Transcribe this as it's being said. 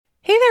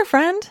Hey there,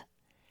 friend.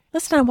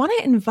 Listen, I want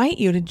to invite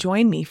you to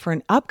join me for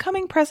an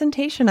upcoming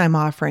presentation I'm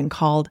offering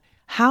called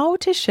How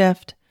to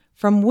Shift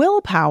from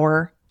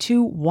Willpower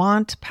to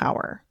Want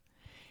Power.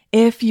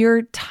 If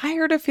you're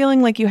tired of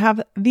feeling like you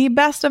have the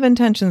best of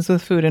intentions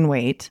with food and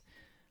weight,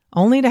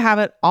 only to have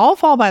it all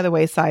fall by the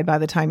wayside by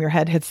the time your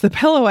head hits the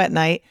pillow at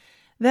night,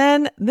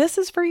 then this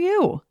is for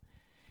you.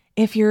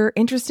 If you're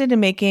interested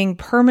in making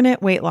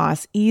permanent weight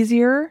loss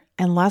easier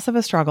and less of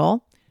a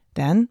struggle,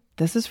 then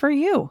this is for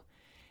you.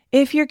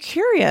 If you're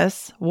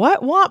curious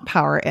what want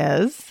power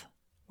is,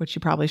 which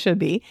you probably should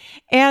be,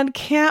 and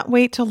can't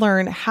wait to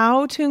learn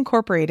how to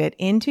incorporate it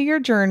into your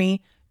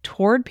journey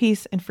toward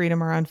peace and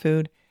freedom around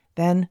food,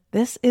 then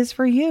this is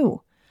for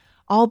you.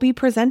 I'll be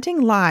presenting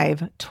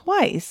live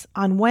twice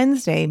on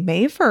Wednesday,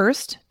 May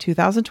 1st,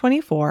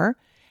 2024,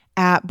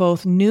 at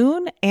both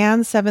noon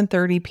and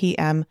 7:30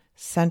 p.m.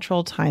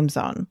 Central Time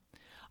Zone.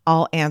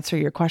 I'll answer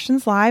your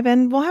questions live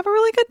and we'll have a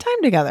really good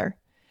time together.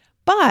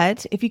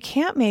 But if you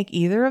can't make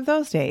either of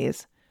those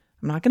days,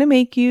 I'm not going to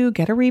make you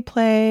get a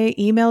replay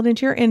emailed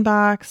into your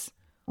inbox,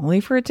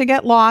 only for it to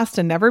get lost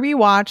and never be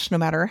watched, no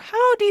matter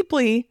how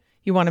deeply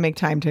you want to make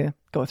time to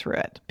go through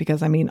it.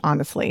 Because,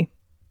 honestly,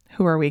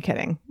 who are we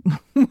kidding?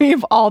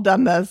 We've all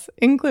done this,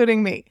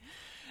 including me.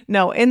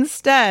 No,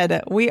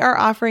 instead, we are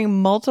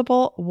offering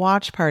multiple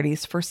watch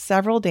parties for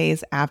several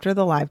days after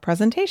the live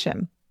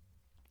presentation.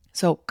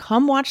 So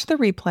come watch the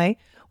replay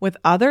with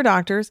other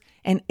doctors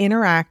and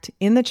interact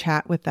in the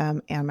chat with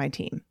them and my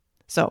team.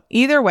 So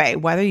either way,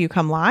 whether you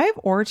come live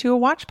or to a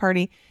watch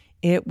party,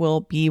 it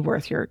will be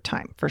worth your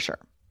time for sure.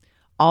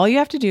 All you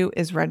have to do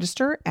is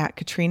register at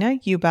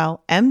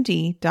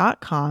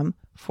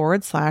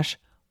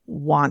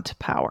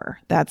katrinaubelmd.com/wantpower.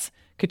 That's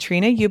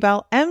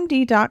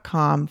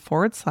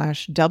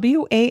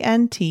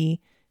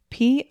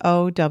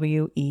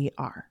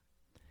katrinaubelmd.com/WANTPOWER.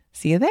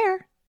 See you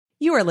there.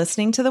 You are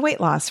listening to the Weight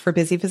Loss for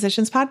Busy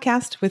Physicians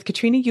podcast with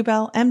Katrina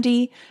Ubel,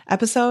 MD,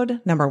 episode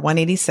number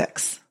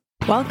 186.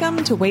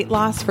 Welcome to Weight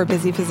Loss for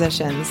Busy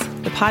Physicians,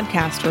 the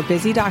podcast where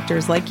busy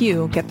doctors like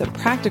you get the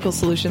practical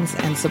solutions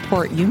and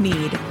support you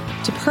need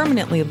to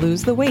permanently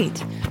lose the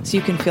weight so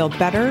you can feel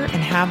better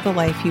and have the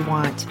life you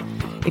want.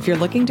 If you're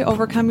looking to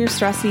overcome your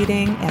stress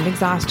eating and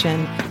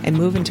exhaustion and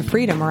move into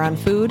freedom around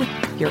food,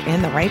 you're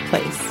in the right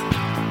place.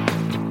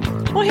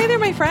 Well, hey there,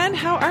 my friend.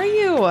 How are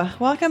you?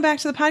 Welcome back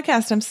to the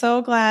podcast. I'm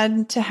so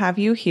glad to have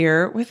you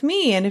here with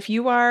me. And if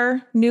you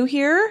are new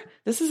here,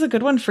 this is a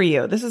good one for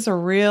you. This is a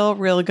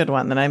real good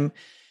one that I'm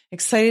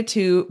excited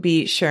to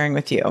be sharing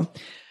with you.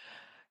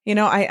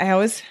 I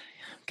always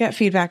get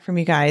feedback from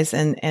you guys,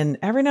 and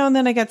every now and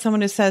then I get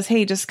someone who says,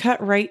 hey, just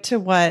cut right to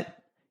what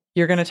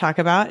you're going to talk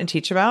about and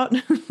teach about.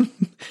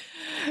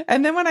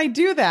 And then when I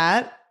do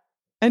that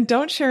and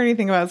don't share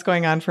anything about what's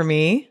going on for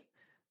me,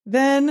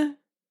 then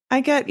I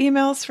get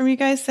emails from you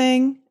guys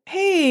saying,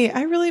 hey,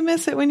 I really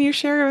miss it when you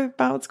share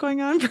about what's going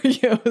on for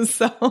you.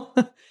 So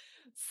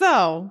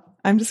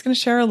I'm just going to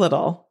share a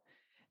little.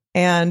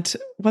 And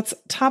what's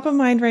top of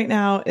mind right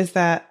now is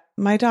that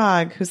my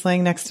dog who's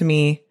laying next to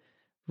me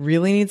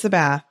really needs a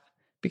bath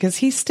because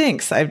he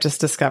stinks, I've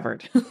just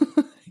discovered.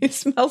 He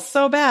smells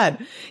so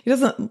bad. He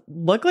doesn't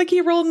look like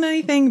he rolled in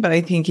anything, but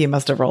I think he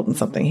must have rolled in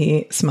something.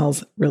 He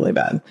smells really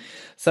bad.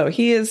 So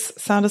he is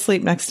sound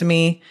asleep next to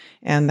me,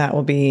 and that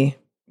will be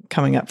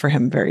coming up for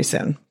him very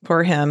soon.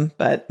 Poor him,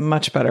 but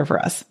much better for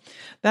us.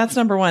 That's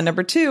number one.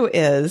 Number two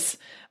is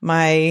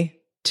my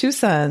two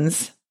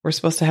sons were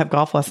supposed to have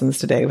golf lessons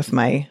today with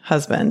my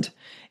husband.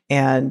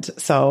 And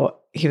so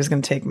he was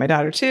going to take my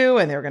daughter too,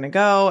 and they were going to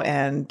go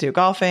and do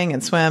golfing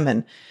and swim,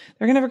 and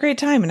they're going to have a great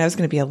time. And I was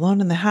going to be alone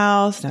in the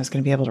house, and I was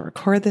going to be able to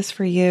record this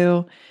for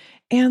you.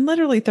 And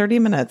literally 30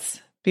 minutes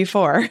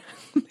before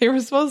they were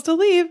supposed to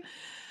leave,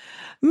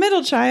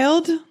 middle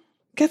child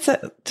gets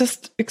a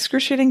just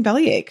excruciating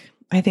bellyache.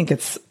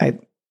 I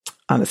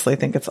honestly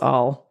think it's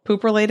all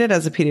poop related.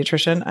 As a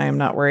pediatrician, I am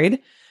not worried.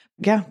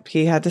 Yeah,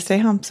 he had to stay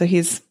home. So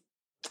he's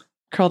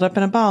curled up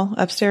in a ball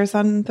upstairs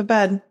on the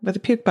bed with a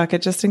puke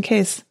bucket just in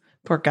case.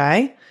 Poor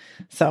guy.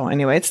 So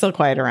anyway, it's still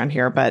quiet around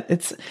here, but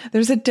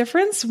there's a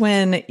difference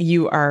when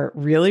you are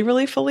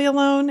really fully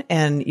alone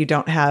and you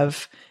don't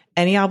have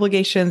any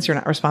obligations. You're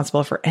not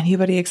responsible for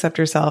anybody except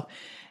yourself.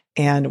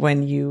 And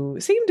when you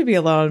seem to be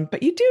alone,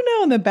 but you do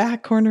know in the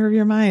back corner of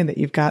your mind that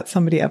you've got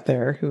somebody up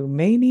there who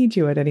may need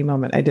you at any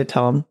moment. I did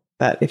tell him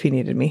that if he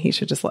needed me, he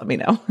should just let me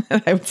know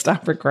and I would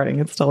stop recording.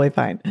 It's totally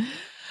fine.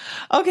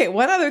 Okay.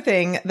 One other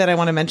thing that I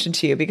want to mention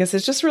to you, because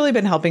it's just really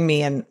been helping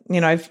me. And,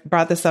 I've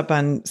brought this up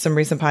on some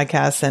recent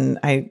podcasts, and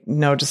I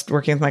know just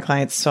working with my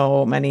clients,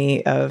 so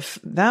many of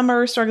them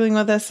are struggling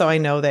with this. So I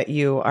know that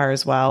you are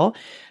as well.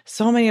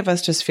 So many of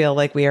us just feel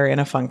like we are in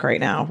a funk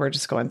right now. We're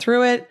just going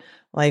through it.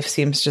 Life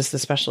seems just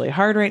especially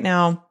hard right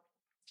now.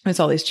 There's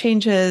all these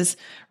changes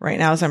right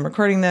now. As I'm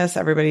recording this,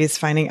 everybody's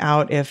finding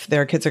out if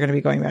their kids are going to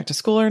be going back to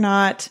school or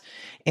not.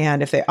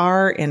 And if they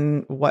are,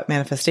 in what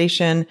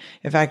manifestation.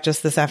 In fact,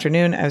 just this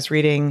afternoon, I was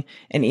reading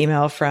an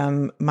email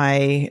from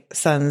my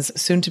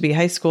son's soon to be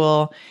high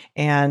school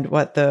and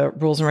what the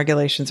rules and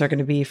regulations are going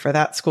to be for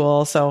that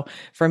school. So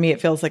for me,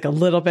 it feels like a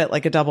little bit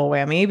like a double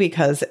whammy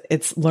because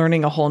it's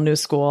learning a whole new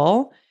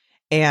school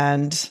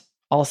and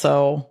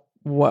also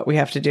what we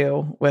have to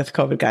do with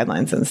COVID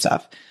guidelines and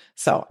stuff.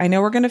 So I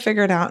know we're going to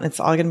figure it out and it's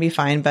all going to be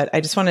fine, but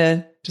I just want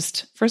to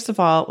first of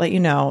all, let you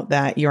know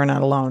that you're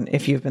not alone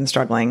if you've been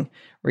struggling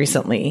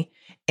recently.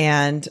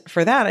 And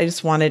for that, I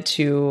just wanted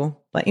to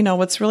let you know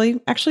what's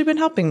really actually been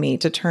helping me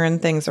to turn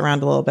things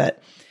around a little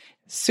bit.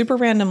 Super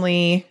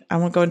randomly, I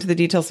won't go into the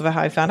details of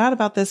how I found out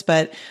about this,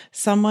 but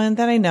someone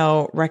that I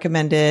know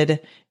recommended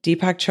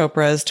Deepak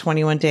Chopra's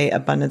 21-day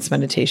abundance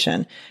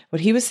meditation.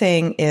 What he was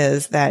saying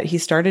is that he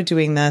started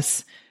doing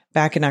this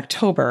back in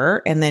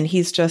October, and then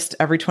he's just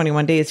every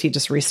 21 days, he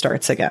just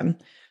restarts again.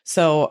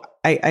 So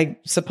I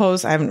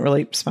suppose I haven't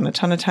really spent a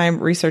ton of time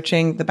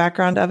researching the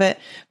background of it,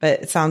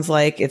 but it sounds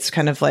like it's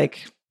kind of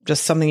like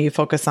just something you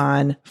focus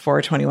on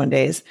for 21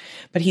 days.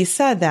 But he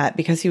said that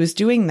because he was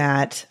doing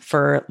that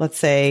for, let's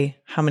say,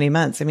 how many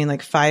months? I mean,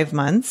 like 5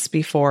 months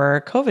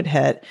before COVID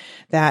hit,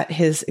 that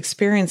his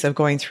experience of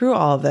going through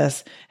all of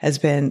this has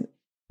been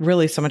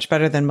really so much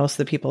better than most of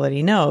the people that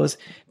he knows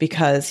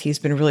because he's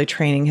been really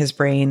training his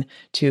brain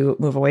to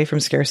move away from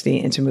scarcity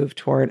and to move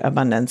toward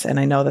abundance. And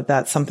I know that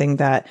that's something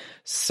that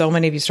so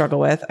many of you struggle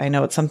with. I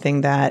know it's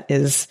something that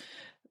is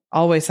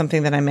always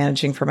something that I'm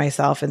managing for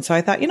myself. And so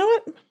I thought, you know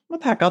what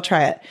the heck, I'll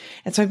try it.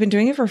 And so I've been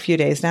doing it for a few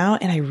days now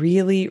and I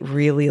really,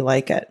 really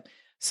like it.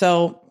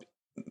 So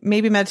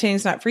maybe meditating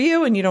is not for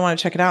you and you don't want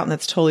to check it out, and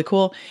that's totally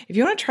cool. If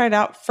you want to try it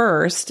out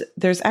first,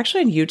 there's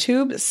actually on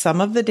YouTube,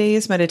 some of the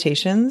day's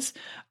meditations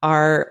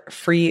are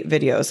free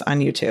videos on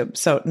YouTube.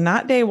 So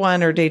not day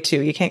 1 or day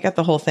 2, you can't get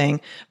the whole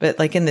thing, but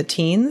like in the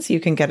teens, you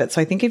can get it.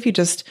 So I think if you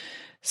just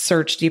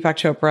search Deepak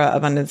Chopra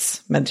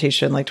abundance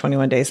meditation, like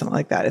 21 days, something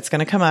like that, it's going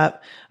to come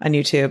up on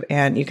YouTube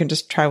and you can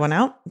just try one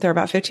out. They're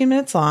about 15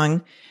 minutes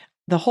long.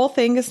 The whole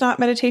thing is not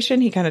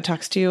meditation. He kind of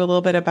talks to you a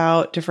little bit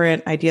about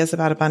different ideas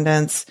about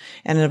abundance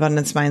and an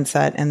abundance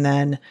mindset, and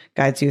then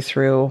guides you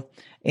through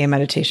a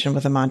meditation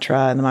with a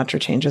mantra, and the mantra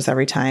changes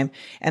every time.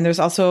 And there's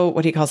also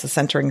what he calls a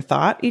centering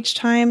thought each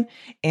time.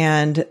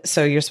 And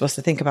so you're supposed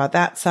to think about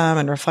that some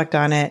and reflect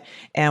on it.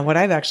 And what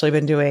I've actually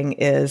been doing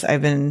is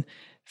I've been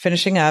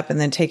finishing up and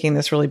then taking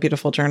this really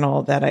beautiful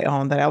journal that I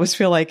own that I always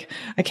feel like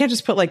I can't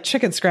just put like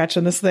chicken scratch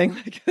in this thing.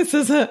 Like, this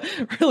is a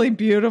really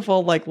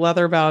beautiful, like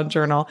leather bound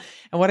journal.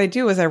 And what I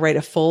do is I write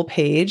a full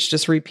page,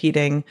 just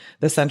repeating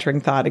the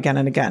centering thought again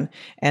and again.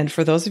 And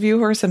for those of you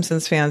who are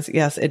Simpsons fans,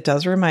 yes, it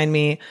does remind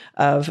me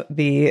of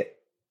the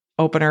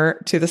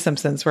opener to The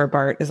Simpsons where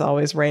Bart is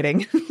always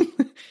writing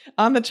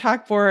on the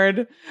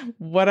chalkboard,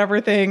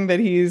 whatever thing that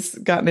he's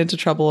gotten into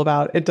trouble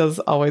about. It does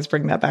always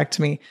bring that back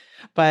to me.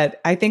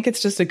 But I think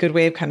it's just a good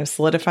way of kind of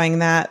solidifying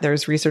that.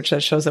 There's research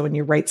that shows that when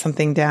you write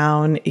something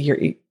down, you're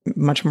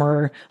much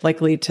more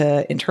likely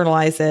to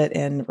internalize it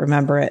and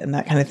remember it and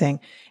that kind of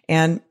thing.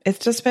 And it's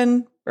just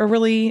been a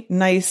really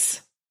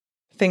nice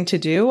thing to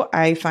do.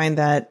 I find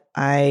that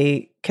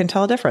I can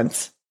tell a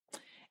difference.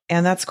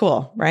 And that's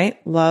cool,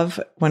 right? Love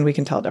when we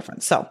can tell a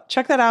difference. So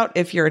check that out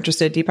if you're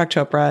interested. Deepak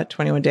Chopra,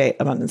 21-day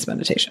abundance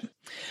meditation.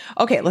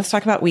 Okay, let's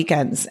talk about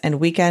weekends and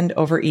weekend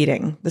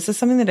overeating. This is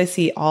something that I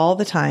see all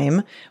the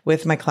time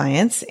with my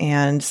clients.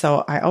 And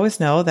so I always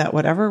know that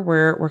whatever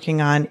we're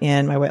working on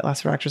in my Weight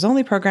Loss for Doctors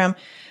Only program,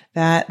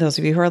 that those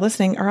of you who are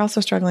listening are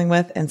also struggling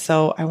with. And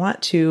so I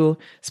want to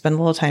spend a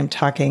little time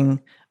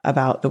talking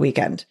about the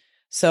weekend.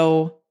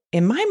 So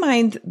in my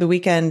mind, the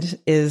weekend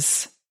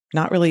is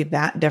not really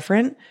that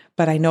different,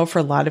 but I know for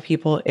a lot of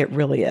people, it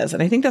really is.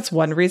 And I think that's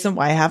one reason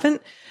why I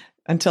haven't,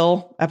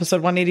 until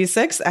episode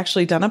 186,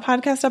 actually done a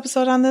podcast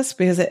episode on this,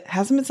 because it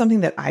hasn't been something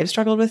that I've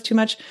struggled with too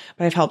much,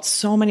 but I've helped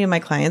so many of my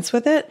clients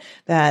with it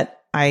that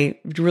I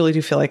really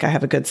do feel like I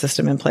have a good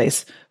system in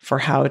place for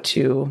how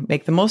to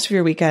make the most of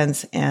your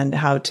weekends and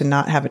how to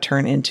not have it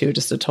turn into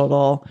just a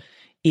total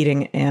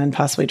eating and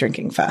possibly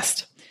drinking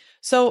fest.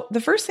 So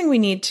the first thing we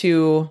need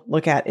to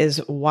look at is,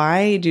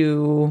 why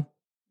do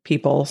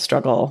people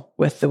struggle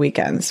with the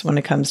weekends when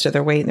it comes to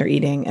their weight and their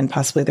eating and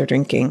possibly their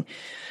drinking?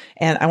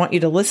 And I want you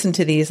to listen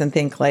to these and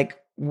think, like,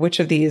 which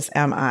of these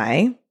am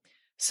I?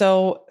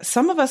 So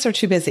some of us are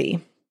too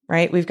busy,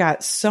 right? We've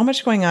got so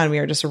much going on. We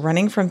are just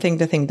running from thing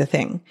to thing to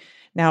thing.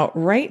 Now,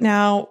 right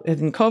now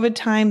in COVID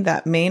time,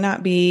 that may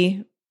not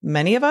be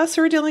many of us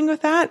who are dealing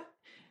with that.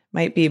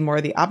 Might be more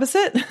the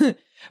opposite.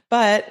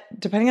 But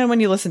depending on when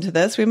you listen to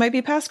this, we might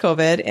be past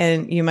COVID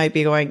and you might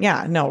be going,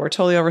 yeah, no, we're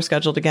totally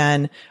overscheduled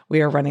again.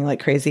 We are running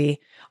like crazy.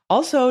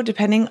 Also,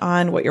 depending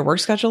on what your work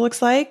schedule looks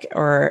like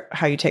or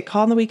how you take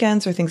call on the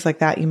weekends or things like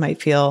that, you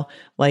might feel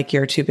like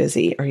you're too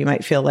busy, or you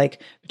might feel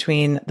like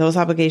between those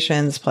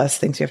obligations plus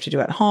things you have to do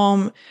at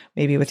home,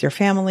 maybe with your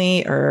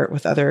family or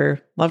with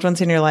other loved ones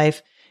in your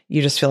life,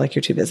 you just feel like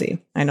you're too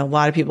busy. I know a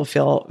lot of people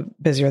feel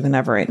busier than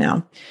ever right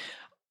now.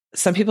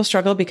 Some people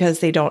struggle because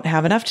they don't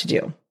have enough to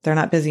do. They're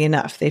not busy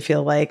enough. They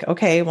feel like,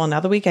 okay, well, now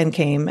the weekend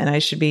came and I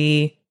should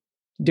be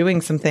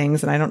doing some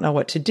things and I don't know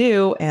what to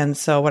do. And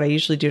so what I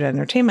usually do to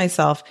entertain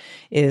myself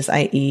is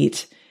I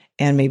eat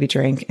and maybe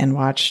drink and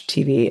watch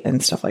TV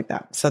and stuff like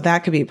that. So that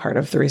could be part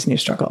of the reason you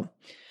struggle.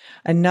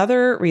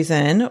 Another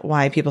reason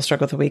why people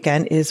struggle with the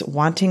weekend is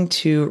wanting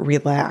to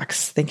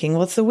relax, thinking,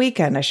 well, it's the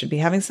weekend. I should be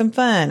having some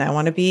fun. I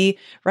want to be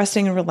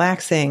resting and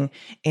relaxing.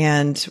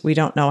 And we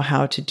don't know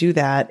how to do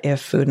that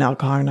if food and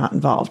alcohol are not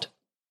involved.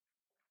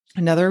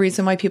 Another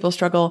reason why people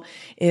struggle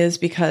is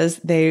because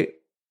they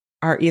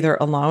are either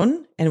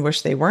alone and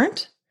wish they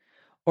weren't,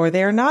 or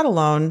they are not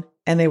alone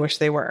and they wish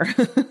they were.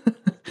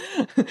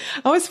 I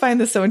always find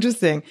this so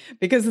interesting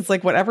because it's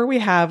like whatever we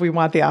have, we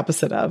want the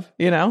opposite of,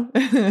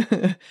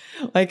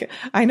 like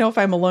I know if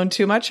I'm alone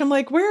too much, I'm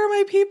like, where are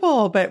my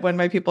people? But when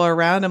my people are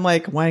around, I'm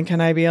like, when can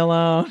I be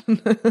alone?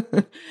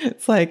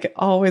 It's like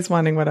always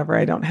wanting whatever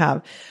I don't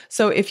have.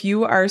 So if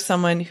you are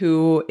someone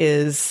who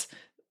is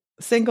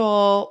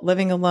single,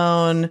 living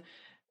alone,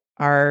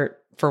 are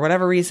for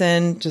whatever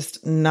reason,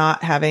 just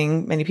not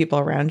having many people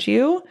around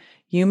you,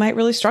 you might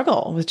really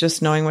struggle with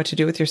just knowing what to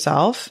do with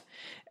yourself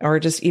or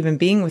just even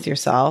being with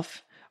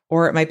yourself.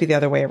 Or it might be the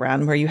other way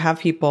around where you have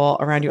people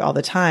around you all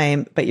the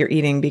time, but you're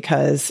eating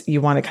because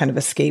you want to kind of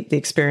escape the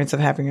experience of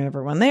having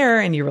everyone there.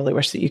 And you really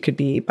wish that you could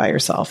be by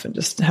yourself and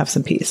just have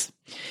some peace.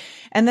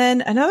 And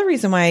then another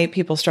reason why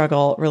people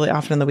struggle really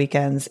often on the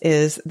weekends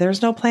is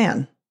there's no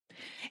plan.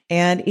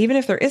 And even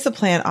if there is a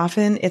plan,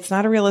 often it's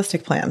not a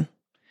realistic plan.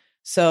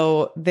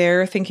 So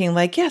they're thinking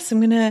like, yes, I'm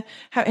going to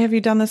have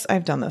you done this?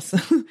 I've done this.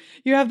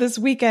 You have this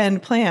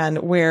weekend plan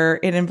where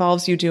it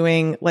involves you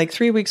doing like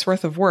 3 weeks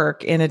worth of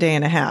work in a day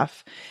and a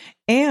half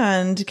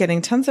and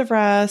getting tons of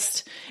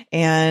rest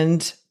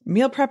and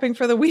meal prepping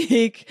for the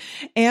week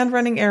and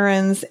running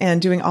errands and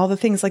doing all the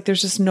things. Like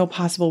there's just no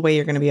possible way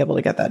you're going to be able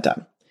to get that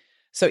done.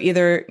 So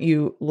either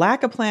you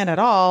lack a plan at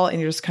all and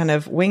you're just kind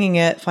of winging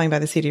it, flying by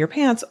the seat of your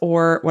pants,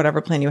 or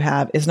whatever plan you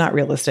have is not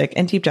realistic.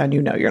 And deep down,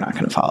 you're not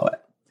going to follow it.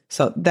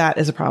 So that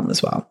is a problem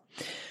as well.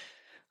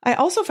 I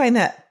also find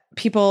that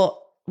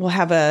people will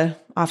have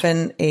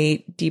often a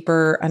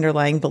deeper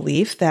underlying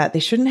belief that they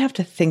shouldn't have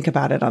to think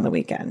about it on the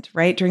weekend,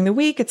 right? During the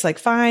week, it's like,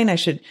 fine, I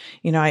should,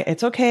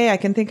 it's okay. I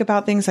can think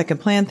about things. I can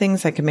plan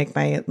things. I can make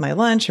my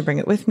lunch and bring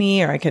it with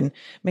me, or I can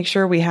make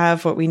sure we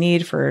have what we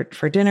need for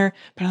dinner.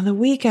 But on the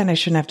weekend, I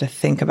shouldn't have to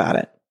think about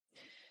it.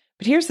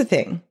 But here's the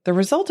thing. The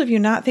result of you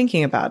not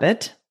thinking about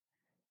it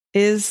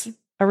is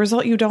a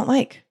result you don't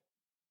like.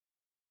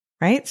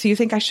 Right? So you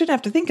think I shouldn't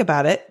have to think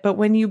about it. But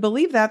when you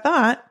believe that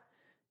thought,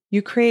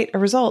 you create a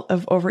result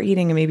of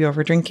overeating and maybe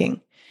over drinking.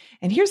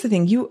 And here's the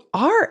thing, you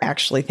are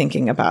actually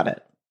thinking about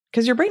it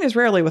because your brain is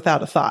rarely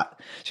without a thought.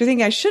 So you're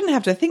thinking I shouldn't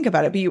have to think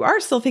about it, but you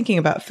are still thinking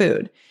about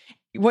food.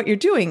 What you're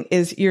doing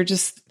is you're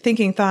just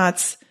thinking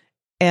thoughts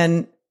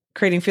and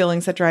creating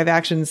feelings that drive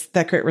actions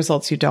that create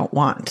results you don't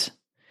want.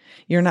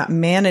 You're not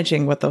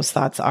managing what those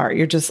thoughts are.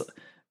 You're just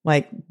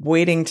like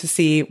waiting to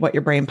see what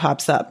your brain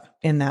pops up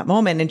in that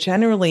moment. And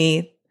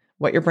generally,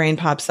 what your brain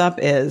pops up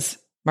is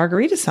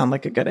margaritas sound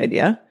like a good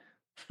idea,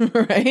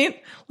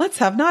 right? Let's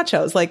have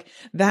nachos. Like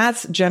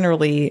that's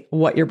generally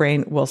what your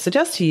brain will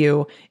suggest to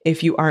you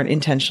if you aren't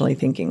intentionally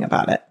thinking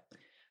about it.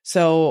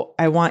 So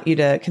I want you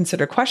to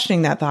consider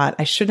questioning that thought.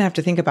 I shouldn't have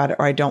to think about it,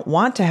 or I don't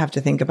want to have to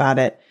think about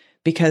it,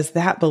 because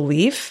that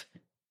belief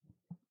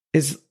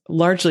is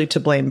largely to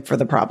blame for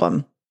the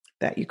problem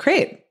that you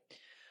create.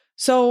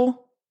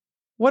 So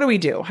what do we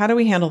do? How do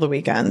we handle the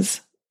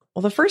weekends?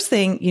 Well, the first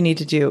thing you need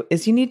to do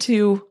is you need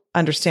to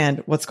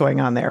understand what's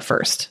going on there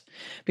first.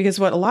 Because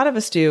what a lot of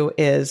us do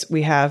is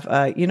we have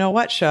a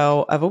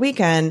show of a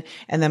weekend,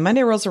 and then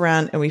Monday rolls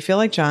around and we feel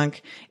like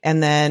junk.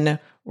 And then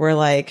we're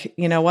like,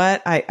 you know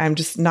what? I'm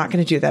just not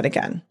going to do that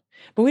again.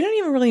 But we don't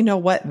even really know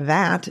what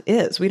that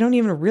is. We don't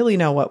even really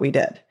know what we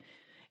did.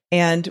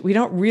 And we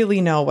don't really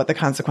know what the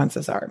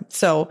consequences are.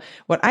 So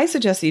what I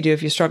suggest you do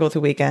if you struggle with the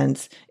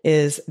weekends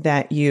is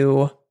that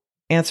you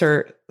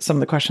answer some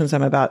of the questions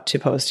I'm about to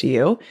pose to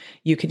you.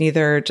 You can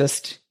either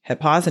just hit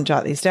pause and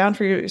jot these down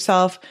for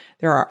yourself.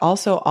 There are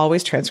also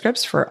always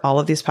transcripts for all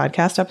of these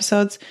podcast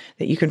episodes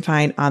that you can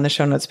find on the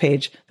show notes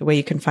page. The way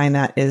you can find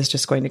that is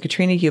just going to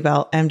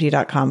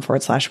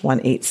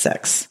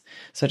KatrinaUbellMD.com/186.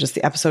 So just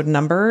the episode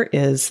number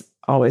is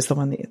always the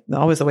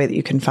way that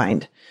you can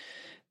find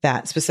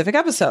that specific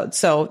episode.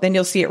 So then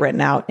you'll see it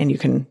written out and you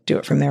can do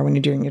it from there when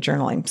you're doing your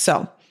journaling.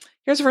 So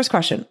here's the first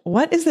question.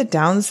 What is the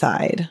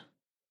downside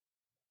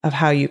of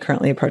how you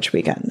currently approach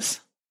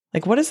weekends?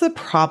 Like, what is the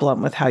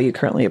problem with how you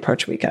currently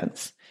approach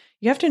weekends?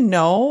 You have to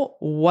know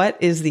what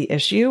is the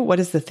issue. What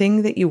is the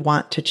thing that you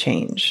want to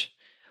change?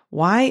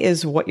 Why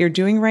is what you're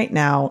doing right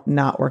now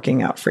not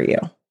working out for you?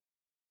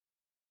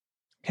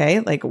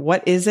 Okay. Like,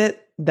 what is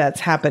it that's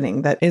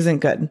happening that isn't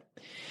good?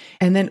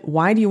 And then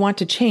why do you want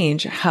to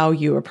change how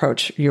you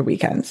approach your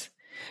weekends?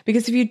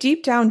 Because if you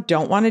deep down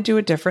don't want to do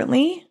it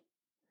differently,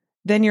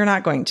 then you're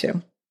not going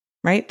to.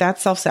 Right?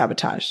 That's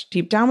self-sabotage.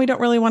 Deep down, we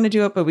don't really want to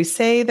do it, but we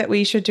say that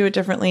we should do it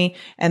differently.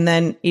 And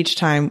then each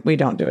time we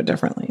don't do it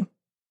differently.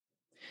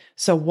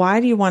 So why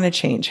do you want to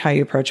change how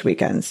you approach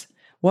weekends?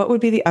 What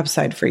would be the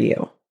upside for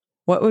you?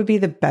 What would be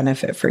the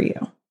benefit for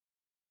you?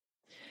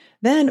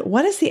 Then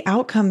what is the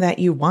outcome that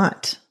you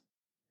want?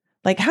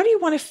 Like, how do you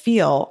want to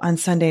feel on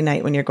Sunday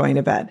night when you're going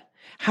to bed?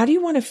 How do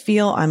you want to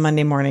feel on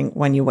Monday morning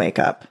when you wake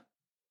up,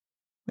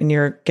 when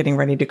you're getting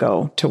ready to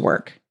go to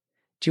work?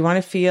 Do you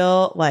want to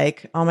feel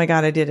like, oh my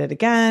God, I did it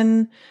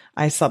again.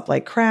 I slept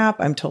like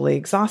crap. I'm totally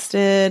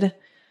exhausted.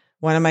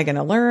 When am I going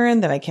to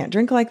learn that I can't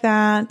drink like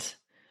that?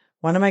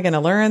 When am I going to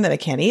learn that I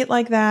can't eat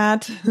like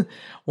that?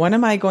 When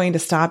am I going to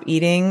stop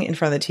eating in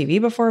front of the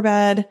TV before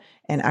bed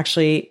and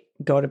actually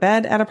go to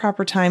bed at a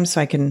proper time so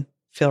I can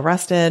feel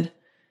rested?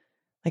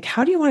 Like,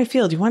 how do you want to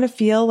feel? Do you want to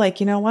feel like,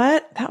 you know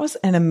what? That was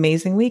an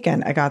amazing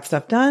weekend. I got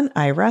stuff done.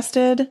 I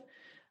rested.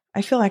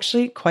 I feel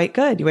actually quite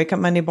good. You wake up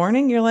Monday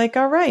morning, you're like,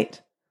 all right,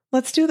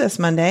 let's do this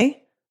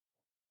Monday.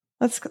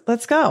 Let's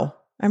go.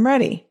 I'm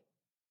ready.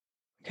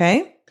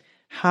 Okay.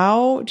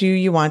 How do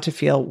you want to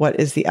feel? What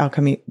is the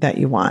outcome that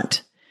you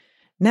want?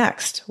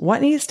 Next,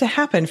 what needs to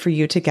happen for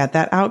you to get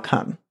that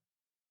outcome?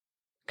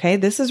 Okay.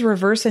 This is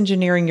reverse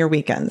engineering your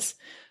weekends.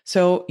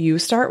 So you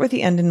start with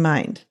the end in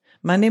mind.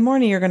 Monday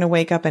morning, you're going to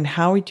wake up and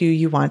how do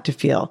you want to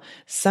feel?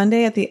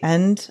 Sunday at the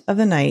end of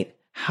the night,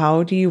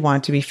 how do you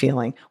want to be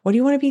feeling? What do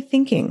you want to be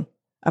thinking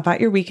about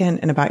your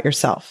weekend and about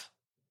yourself?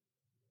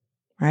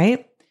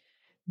 Right?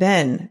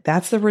 Then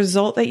that's the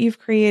result that you've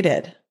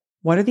created.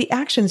 What are the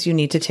actions you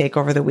need to take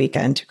over the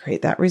weekend to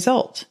create that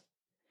result?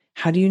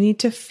 How do you need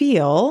to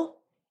feel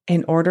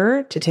in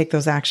order to take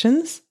those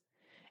actions?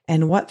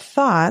 And what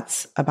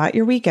thoughts about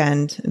your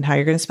weekend and how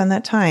you're going to spend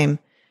that time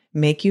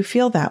make you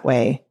feel that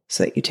way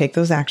so that you take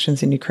those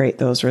actions and you create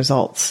those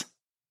results?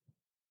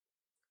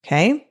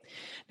 Okay.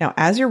 Now,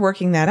 as you're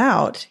working that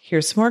out,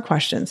 here's some more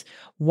questions.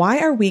 Why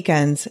are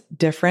weekends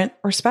different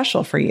or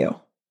special for you?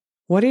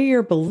 What are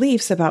your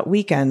beliefs about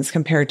weekends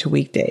compared to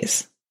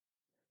weekdays?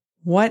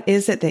 What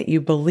is it that you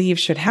believe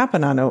should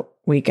happen on a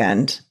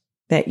weekend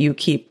that you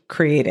keep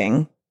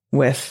creating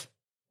with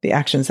the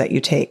actions that you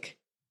take?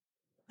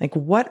 Like,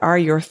 what are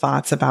your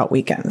thoughts about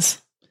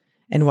weekends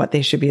and what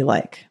they should be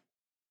like?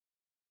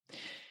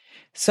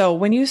 So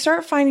when you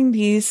start finding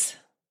these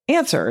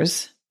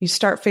answers, you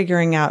start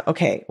figuring out,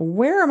 okay,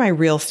 where are my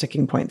real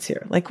sticking points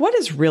here? Like, what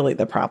is really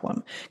the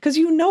problem? Because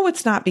you know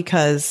it's not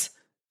because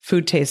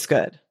food tastes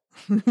good,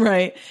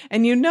 right?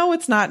 And you know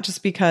it's not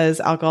just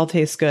because alcohol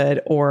tastes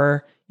good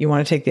or you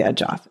want to take the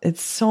edge off.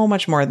 It's so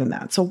much more than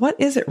that. So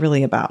what is it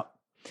really about?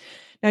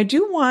 Now, I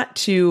do want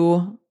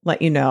to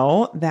let you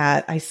know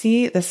that I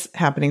see this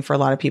happening for a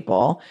lot of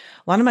people.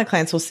 A lot of my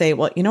clients will say,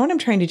 well, you know what I'm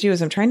trying to do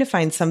is I'm trying to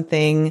find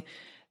something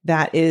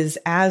that is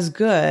as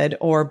good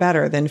or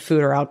better than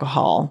food or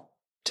alcohol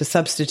to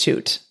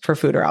substitute for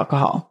food or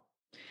alcohol.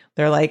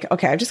 They're like,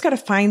 okay, I've just got to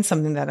find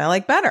something that I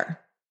like better.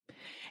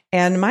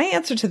 And my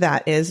answer to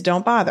that is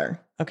don't bother.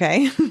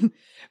 Okay.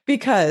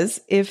 Because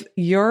if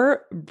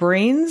your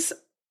brain's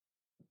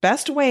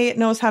best way it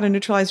knows how to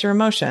neutralize your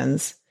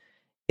emotions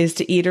is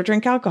to eat or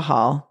drink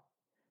alcohol,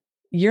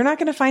 you're not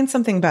going to find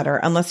something better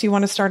unless you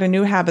want to start a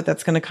new habit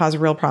that's going to cause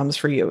real problems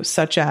for you,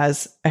 such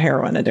as a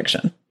heroin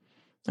addiction.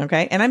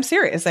 Okay. And I'm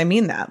serious. I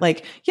mean that.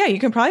 Like, yeah, you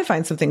can probably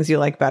find some things you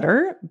like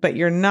better, but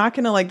you're not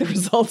going to like the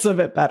results of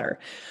it better.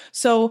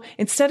 So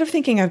instead of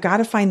thinking, I've got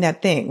to find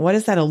that thing, what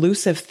is that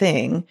elusive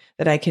thing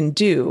that I can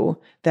do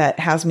that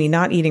has me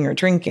not eating or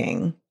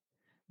drinking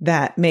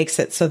that makes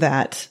it so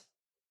that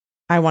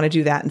I want to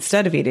do that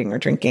instead of eating or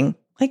drinking?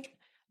 Like,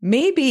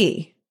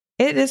 maybe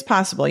it is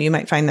possible you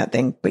might find that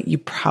thing, but you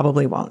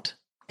probably won't.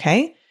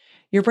 Okay.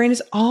 Your brain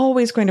is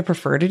always going to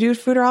prefer to do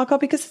food or alcohol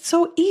because it's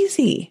so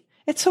easy.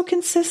 It's so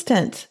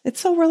consistent.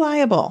 It's so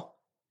reliable.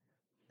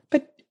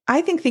 But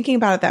I think thinking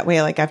about it that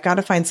way, like I've got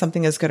to find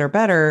something as good or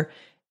better,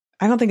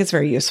 I don't think it's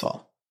very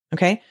useful.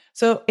 Okay.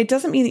 So it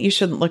doesn't mean that you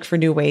shouldn't look for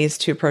new ways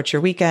to approach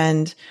your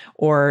weekend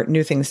or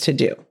new things to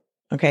do.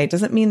 Okay. It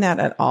doesn't mean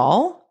that at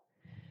all.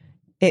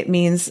 It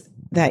means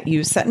that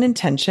you set an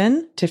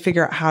intention to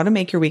figure out how to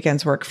make your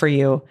weekends work for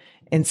you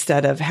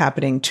instead of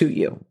happening to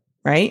you,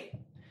 right?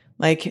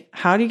 Like,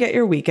 how do you get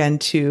your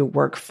weekend to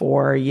work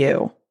for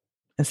you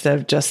instead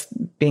of just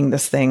being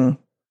this thing,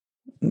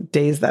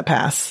 days that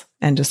pass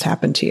and just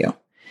happen to you?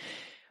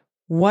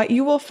 What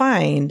you will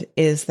find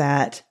is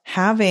that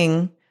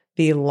having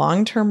the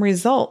long-term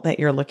result that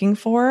you're looking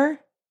for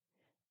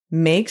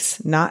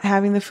makes not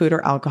having the food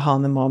or alcohol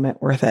in the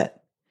moment worth it.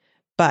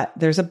 But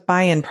there's a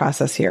buy-in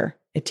process here.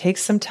 It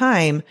takes some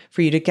time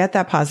for you to get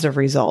that positive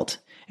result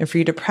and for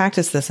you to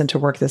practice this and to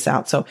work this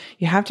out. So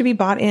you have to be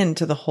bought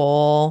into the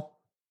whole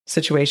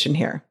situation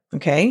here.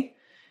 Okay.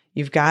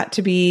 You've got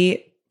to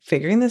be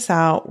figuring this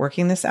out,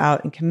 working this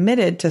out, and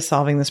committed to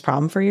solving this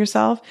problem for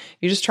yourself.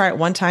 You just try it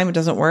one time, it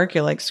doesn't work.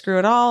 You're like, screw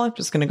it all. I'm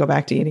just going to go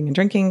back to eating and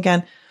drinking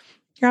again.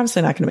 You're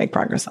obviously not going to make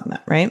progress on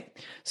that, right?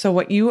 So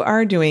what you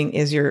are doing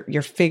is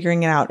you're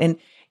figuring it out. And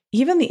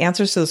even the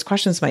answers to those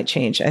questions might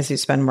change as you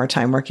spend more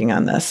time working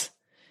on this.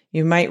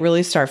 You might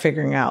really start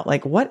figuring out,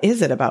 like, what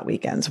is it about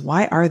weekends?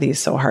 Why are these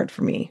so hard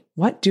for me?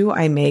 What do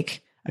I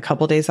make a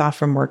couple days off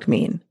from work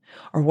mean?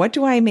 Or what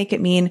do I make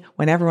it mean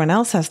when everyone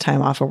else has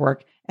time off of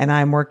work and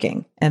I'm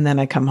working and then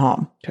I come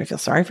home? Do I feel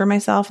sorry for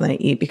myself and then I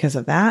eat because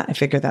of that? I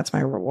figure that's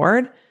my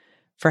reward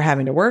for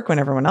having to work when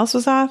everyone else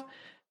was off.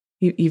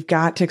 You've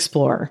got to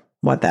explore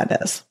what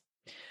that is.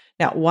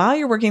 Now, while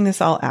you're working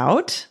this all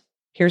out,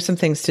 here's some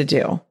things to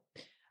do.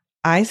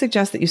 I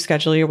suggest that you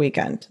schedule your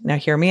weekend. Now,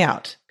 hear me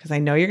out, because I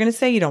know you're going to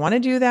say you don't want to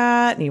do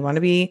that and you want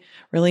to be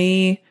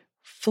really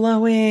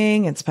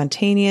flowing and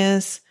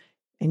spontaneous,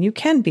 and you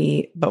can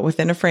be, but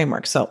within a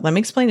framework. So let me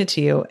explain it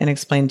to you and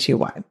explain to you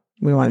why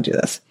we want to do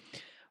this.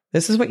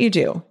 This is what you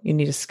do. You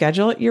need to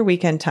schedule your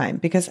weekend time,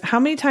 because how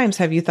many times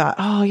have you thought,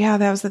 oh yeah,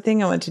 that was the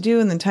thing I wanted to do,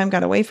 and then time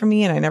got away from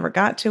me and I never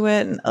got to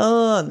it,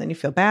 and then you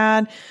feel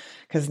bad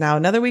because now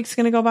another week's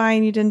going to go by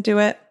and you didn't do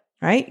it.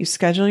 Right? You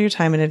schedule your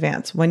time in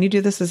advance. When you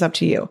do this is up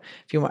to you.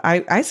 If you want,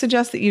 I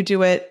suggest that you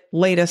do it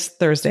latest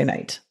Thursday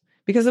night,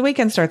 because the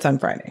weekend starts on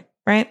Friday,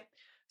 right?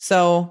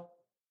 So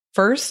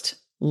first,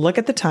 look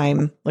at the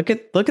time, look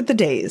at the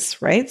days,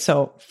 right?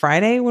 So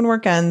Friday when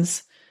work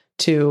ends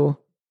to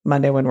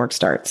Monday when work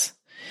starts.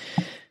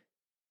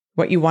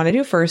 What you want to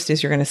do first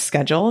is you're going to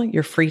schedule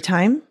your free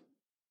time,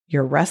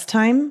 your rest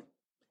time,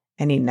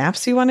 any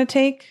naps you want to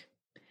take,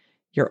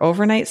 your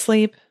overnight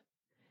sleep,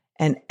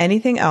 and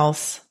anything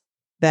else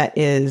that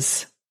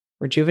is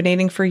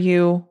rejuvenating for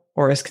you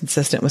or is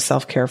consistent with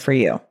self-care for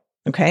you.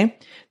 Okay.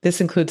 This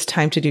includes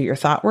time to do your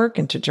thought work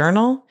and to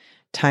journal,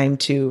 time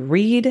to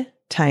read,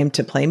 time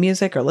to play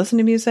music or listen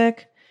to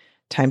music,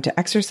 time to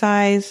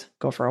exercise,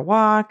 go for a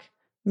walk,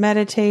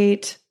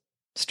 meditate,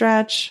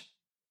 stretch,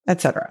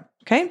 etc.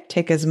 Okay.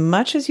 Take as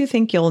much as you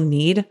think you'll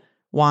need,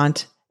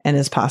 want, and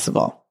is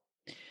possible.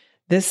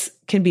 This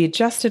can be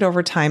adjusted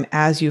over time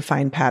as you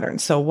find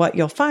patterns. So what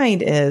you'll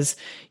find is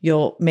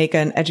you'll make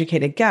an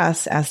educated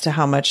guess as to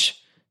how much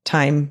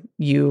time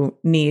you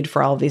need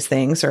for all of these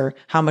things, or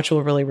how much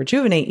will really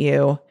rejuvenate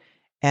you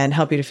and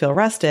help you to feel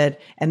rested.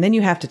 And then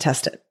you have to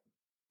test it.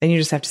 Then you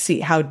just have to see,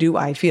 how do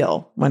I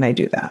feel when I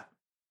do that?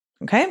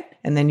 Okay.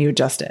 And then you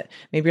adjust it.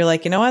 Maybe you're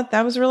like, you know what?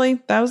 That was a little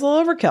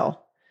overkill.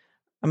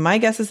 My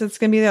guess is it's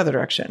going to be the other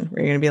direction,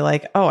 where you're going to be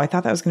like, oh, I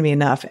thought that was going to be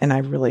enough, and I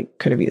really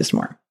could have used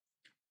more.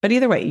 But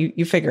either way,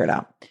 you figure it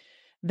out.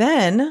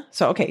 Then,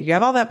 you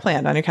have all that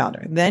planned on your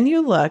calendar. Then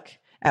you look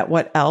at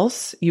what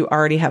else you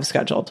already have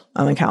scheduled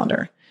on the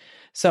calendar.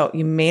 So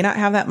you may not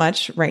have that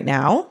much right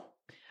now.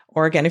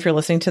 Or again, if you're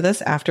listening to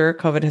this after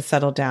COVID has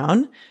settled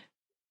down,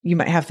 you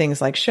might have things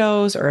like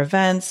shows or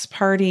events,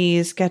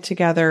 parties,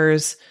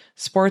 get-togethers,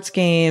 sports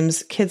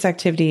games, kids'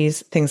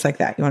 activities, things like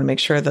that. You want to make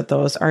sure that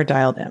those are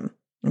dialed in.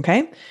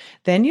 Okay.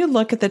 Then you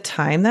look at the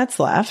time that's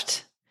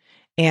left,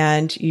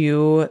 and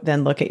you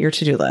then look at your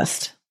to-do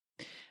list.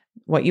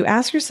 What you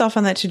ask yourself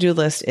on that to-do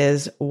list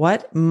is,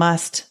 what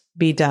must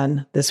be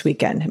done this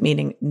weekend?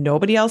 Meaning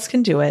nobody else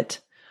can do it.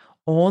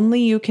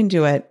 Only you can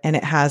do it. And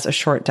it has a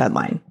short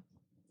deadline.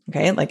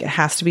 Okay. Like it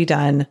has to be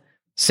done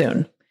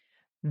soon.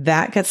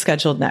 That gets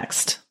scheduled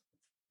next.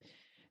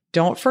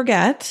 Don't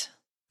forget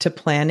to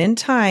plan in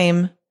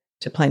time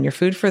to plan your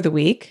food for the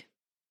week,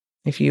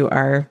 if you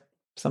are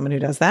someone who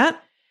does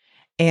that.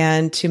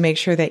 And to make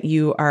sure that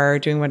you are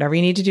doing whatever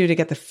you need to do to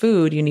get the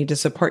food you need to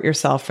support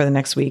yourself for the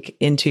next week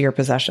into your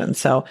possession.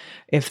 So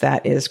if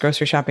that is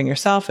grocery shopping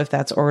yourself, if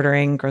that's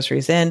ordering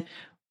groceries in,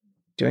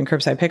 doing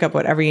curbside pickup,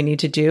 whatever you need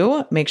to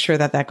do, make sure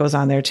that that goes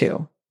on there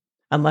too,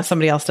 unless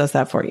somebody else does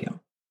that for you.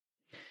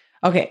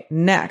 Okay,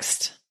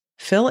 next,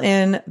 fill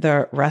in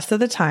the rest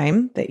of the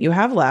time that you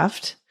have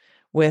left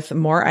with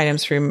more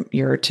items from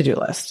your to-do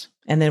list.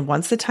 And then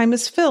once the time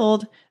is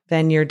filled,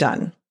 then you're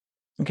done.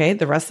 Okay.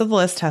 The rest of the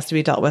list has to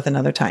be dealt with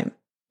another time.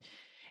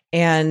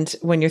 And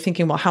when you're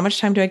thinking, well, how much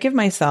time do I give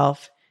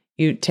myself?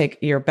 You take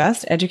your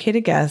best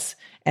educated guess,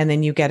 and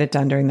then you get it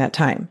done during that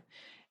time.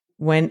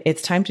 When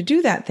it's time to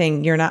do that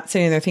thing, you're not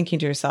sitting there thinking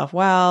to yourself,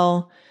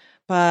 well,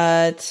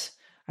 but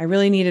I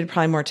really needed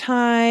probably more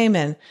time.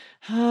 And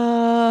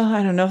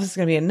I don't know if this is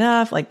going to be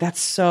enough. Like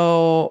that's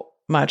so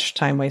much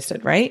time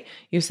wasted, right?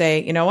 You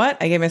say, you know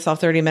what? I gave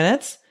myself 30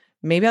 minutes.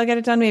 Maybe I'll get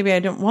it done. Maybe I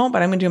won't,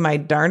 but I'm going to do my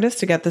darndest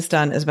to get this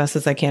done as best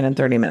as I can in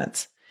 30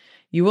 minutes.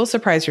 You will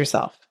surprise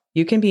yourself.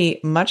 You can be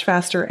much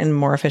faster and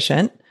more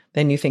efficient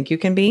than you think you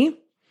can be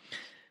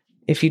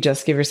if you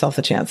just give yourself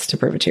the chance to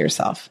prove it to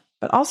yourself.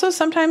 But also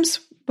sometimes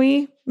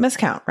we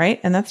miscount, right?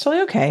 And that's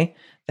totally okay.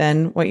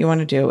 Then what you want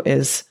to do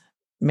is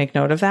make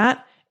note of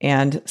that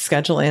and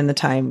schedule in the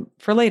time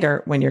for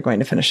later when you're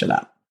going to finish it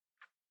up.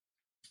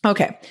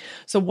 Okay.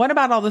 So what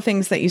about all the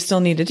things that you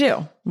still need to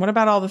do? What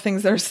about all the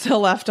things that are still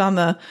left on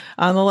the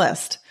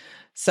list?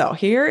 So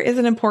here is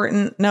an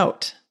important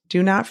note.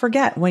 Do not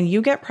forget, when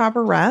you get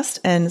proper rest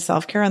and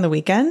self-care on the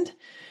weekend,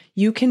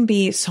 you can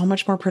be so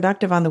much more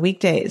productive on the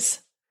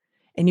weekdays,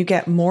 and you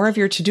get more of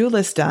your to-do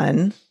list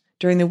done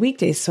during the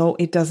weekdays, so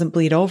it doesn't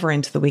bleed over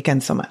into the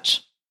weekend so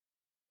much.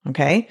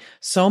 Okay.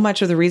 So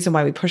much of the reason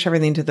why we push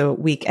everything to the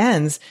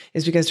weekends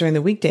is because during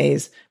the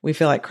weekdays, we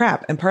feel like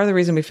crap. And part of the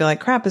reason we feel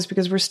like crap is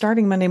because we're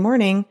starting Monday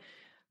morning,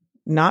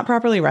 not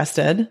properly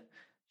rested,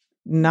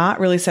 not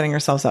really setting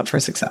ourselves up for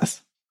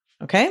success.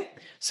 Okay.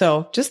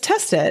 So just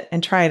test it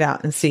and try it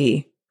out and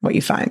see what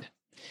you find.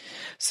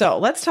 So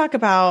let's talk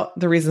about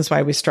the reasons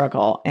why we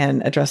struggle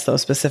and address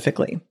those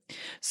specifically.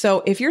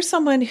 So if you're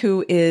someone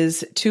who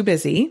is too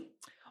busy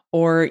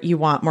or you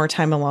want more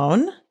time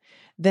alone,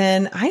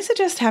 then I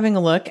suggest having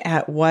a look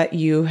at what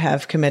you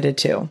have committed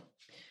to.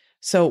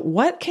 So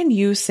what can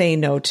you say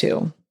no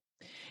to?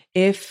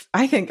 I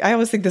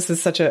always think this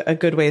is such a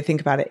good way to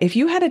think about it. If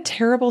you had a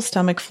terrible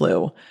stomach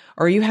flu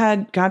or you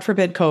had, God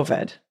forbid,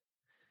 COVID,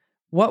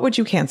 what would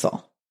you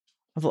cancel?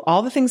 Of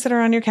all the things that are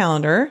on your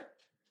calendar,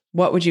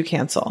 what would you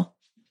cancel?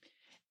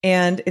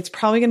 And it's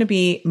probably going to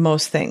be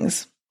most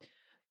things.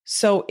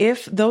 So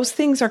if those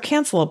things are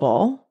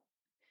cancelable,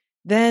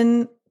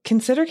 then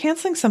consider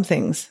canceling some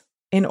things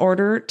in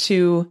order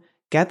to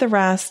get the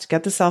rest,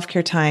 get the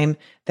self-care time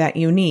that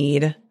you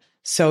need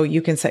so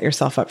you can set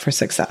yourself up for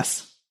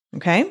success.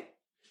 Okay?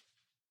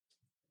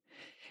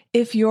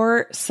 If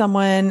you're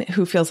someone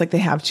who feels like they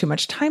have too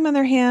much time on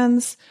their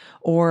hands,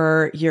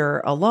 or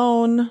you're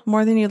alone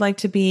more than you'd like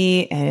to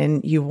be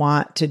and you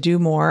want to do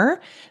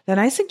more, then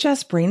I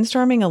suggest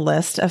brainstorming a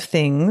list of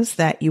things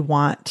that you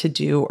want to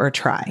do or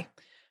try.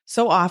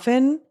 So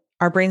often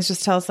our brains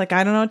just tell us like,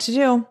 I don't know what to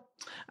do.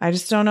 I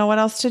just don't know what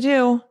else to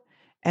do.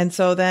 And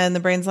so then the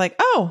brain's like,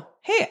 oh,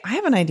 hey, I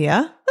have an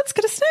idea. Let's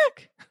get a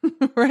snack,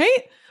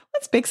 right?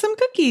 Let's bake some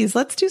cookies.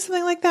 Let's do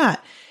something like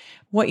that.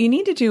 What you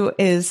need to do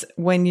is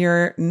when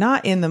you're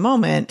not in the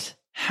moment,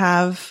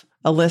 have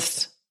a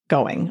list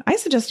going. I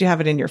suggest you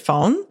have it in your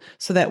phone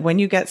so that when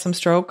you get some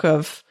stroke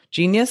of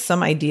genius,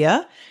 some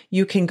idea,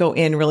 you can go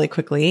in really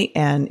quickly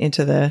and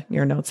into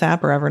your Notes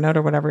app or Evernote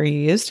or whatever you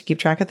use to keep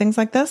track of things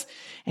like this.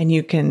 And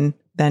you can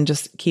then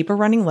just keep a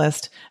running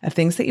list of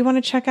things that you want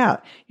to check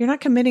out. You're not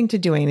committing to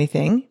doing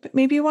anything, but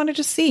maybe you want to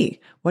just see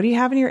what do you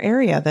have in your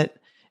area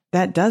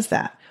that does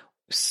that.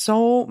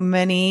 So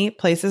many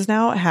places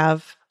now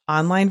have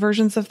online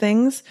versions of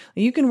things.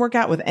 You can work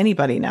out with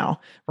anybody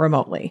now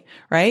remotely,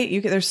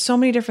 right? There's so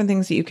many different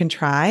things that you can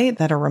try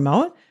that are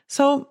remote.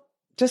 So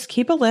just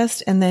keep a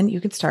list and then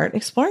you can start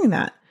exploring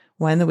that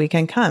when the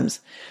weekend comes.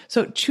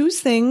 So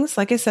choose things,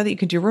 like I said, that you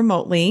can do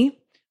remotely.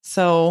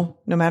 So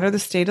no matter the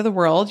state of the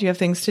world, you have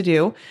things to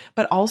do,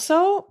 but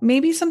also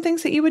maybe some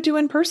things that you would do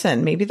in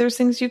person. Maybe there's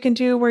things you can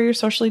do where you're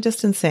socially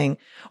distancing,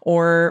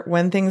 or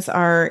when things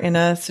are in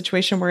a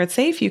situation where it's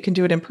safe, you can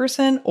do it in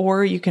person,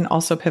 or you can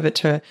also pivot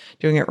to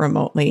doing it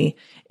remotely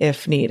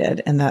if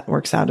needed. And that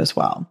works out as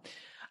well.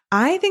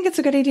 I think it's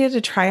a good idea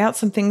to try out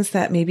some things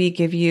that maybe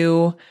give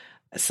you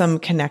some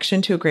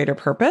connection to a greater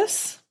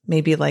purpose,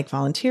 maybe like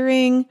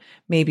volunteering,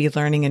 maybe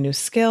learning a new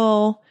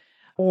skill.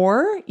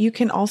 Or you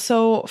can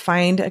also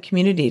find a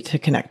community to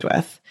connect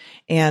with.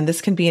 And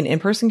this can be an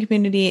in-person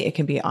community. It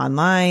can be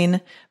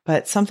online,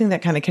 but something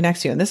that kind of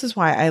connects you. And this is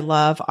why I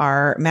love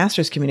our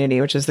master's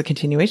community, which is the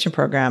continuation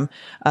program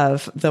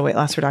of the Weight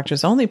Loss for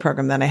Doctors Only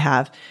program that I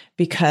have,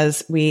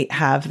 because we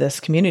have this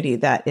community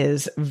that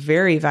is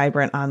very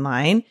vibrant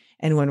online.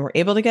 And when we're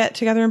able to get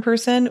together in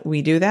person,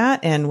 we do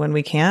that. And when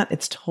we can't,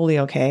 it's totally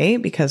okay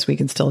because we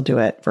can still do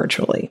it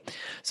virtually.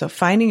 So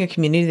finding a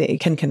community that you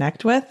can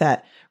connect with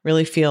that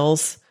really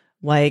feels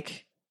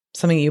like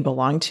something you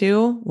belong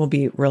to will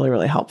be really,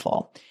 really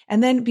helpful.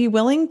 And then be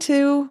willing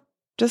to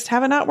just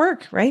have it not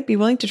work, right? Be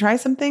willing to try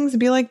some things and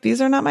be like, these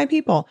are not my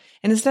people.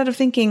 And instead of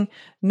thinking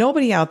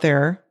nobody out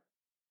there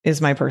is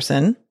my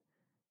person,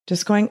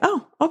 just going,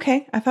 oh,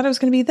 okay, I thought it was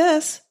going to be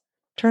this.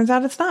 Turns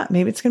out it's not.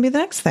 Maybe it's going to be the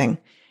next thing.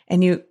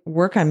 And you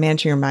work on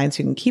managing your mind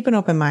so you can keep an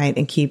open mind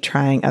and keep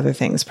trying other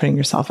things, putting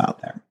yourself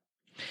out there.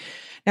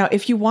 Now,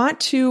 if you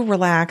want to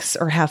relax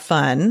or have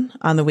fun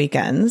on the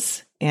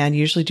weekends, and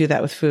usually do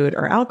that with food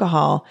or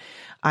alcohol,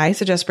 I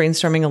suggest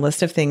brainstorming a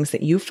list of things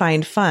that you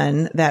find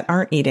fun that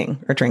aren't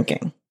eating or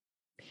drinking.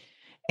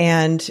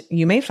 And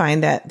you may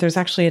find that there's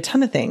actually a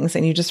ton of things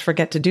and you just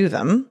forget to do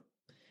them.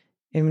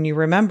 And when you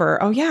remember,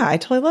 oh yeah, I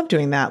totally love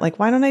doing that. Like,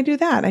 why don't I do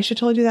that? I should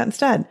totally do that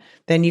instead.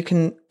 Then you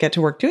can get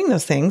to work doing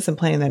those things and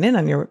planning that in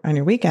on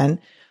your weekend.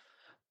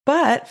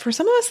 But for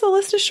some of us, the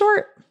list is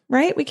short,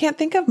 right? We can't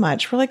think of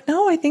much. We're like,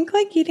 no, I think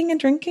like eating and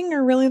drinking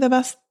are really the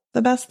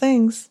best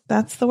things.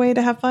 That's the way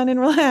to have fun and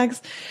relax.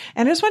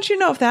 And I just want you to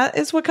know if that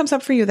is what comes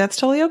up for you, that's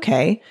totally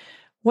okay.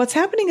 What's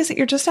happening is that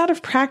you're just out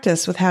of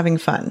practice with having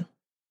fun.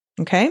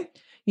 Okay.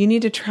 You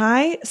need to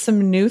try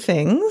some new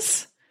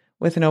things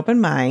with an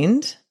open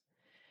mind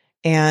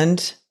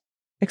and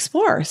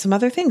explore some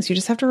other things. You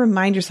just have to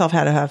remind yourself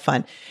how to have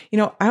fun.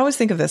 I always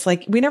think of this,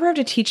 like we never have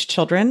to teach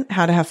children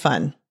how to have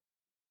fun.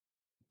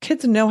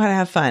 Kids know how to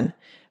have fun.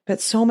 But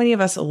so many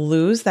of us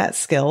lose that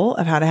skill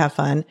of how to have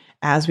fun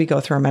as we go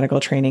through our medical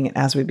training and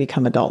as we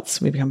become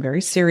adults. We become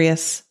very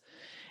serious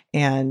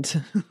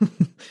and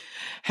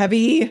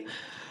heavy,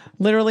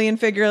 literally and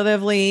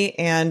figuratively,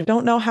 and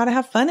don't know how to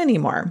have fun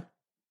anymore.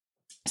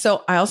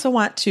 So I also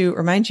want to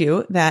remind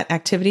you that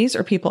activities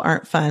or people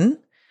aren't fun.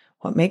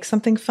 What makes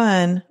something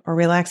fun or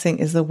relaxing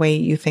is the way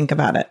you think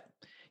about it.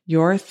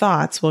 Your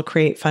thoughts will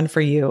create fun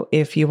for you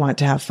if you want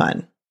to have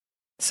fun.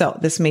 So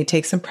this may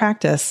take some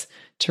practice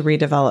to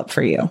redevelop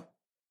for you.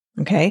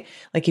 Okay.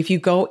 Like if you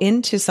go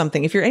into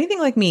something, if you're anything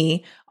like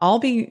me, I'll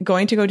be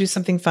going to go do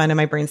something fun and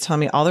my brain's telling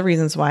me all the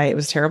reasons why it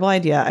was a terrible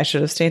idea. I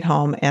should have stayed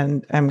home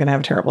and I'm going to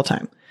have a terrible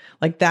time.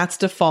 Like that's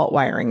default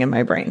wiring in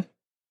my brain.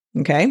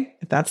 Okay.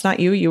 If that's not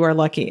you, you are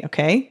lucky.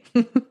 Okay.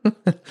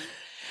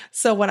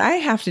 So what I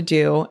have to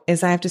do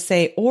is I have to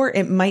say, or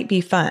it might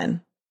be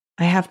fun.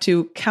 I have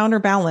to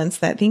counterbalance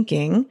that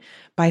thinking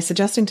by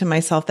suggesting to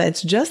myself that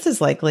it's just as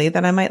likely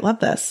that I might love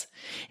this.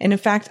 And in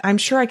fact, I'm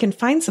sure I can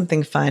find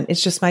something fun.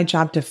 It's just my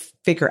job to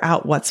figure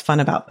out what's fun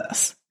about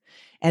this.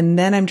 And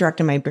then I'm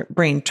directing my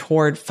brain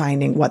toward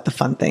finding what the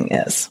fun thing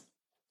is.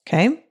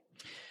 Okay.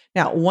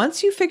 Now,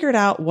 once you figured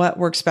out what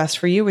works best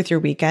for you with your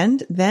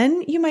weekend,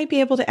 then you might be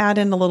able to add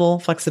in a little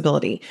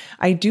flexibility.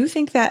 I do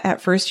think that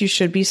at first you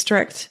should be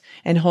strict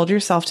and hold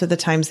yourself to the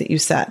times that you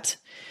set,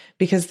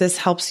 because this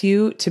helps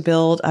you to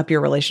build up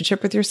your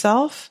relationship with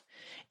yourself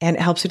and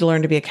it helps you to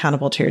learn to be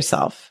accountable to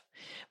yourself.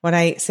 When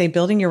I say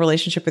building your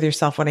relationship with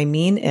yourself, what I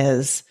mean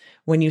is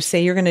when you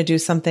say you're going to do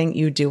something,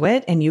 you do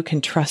it and you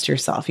can trust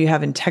yourself. You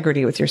have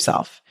integrity with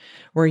yourself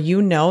where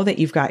you know that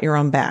you've got your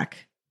own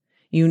back.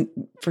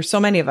 For so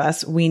many of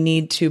us, we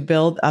need to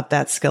build up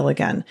that skill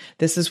again.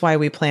 This is why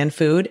we plan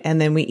food and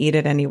then we eat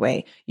it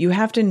anyway. You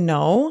have to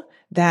know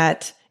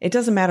that it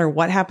doesn't matter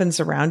what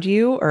happens around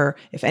you or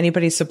if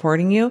anybody's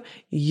supporting you,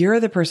 you're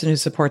the person who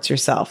supports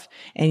yourself.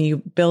 And you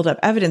build up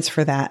evidence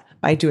for that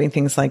by doing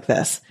things like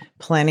this,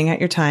 planning out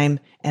your time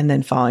and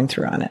then following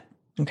through on it.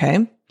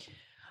 Okay.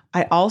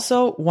 I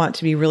also want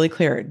to be really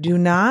clear. Do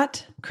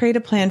not create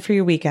a plan for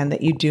your weekend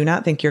that you do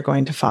not think you're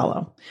going to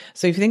follow.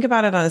 So if you think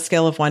about it on a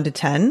scale of 1 to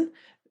 10,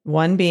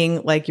 1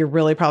 being like, you're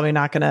really probably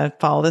not going to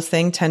follow this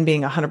thing, 10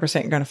 being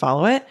 100% you're going to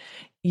follow it,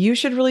 you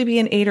should really be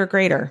an 8 or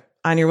greater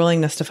on your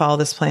willingness to follow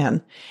this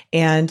plan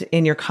and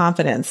in your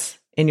confidence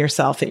in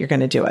yourself that you're going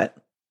to do it.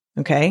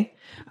 Okay.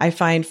 I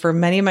find for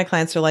many of my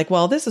clients, they're like,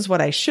 well, this is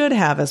what I should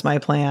have as my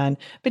plan,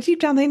 but deep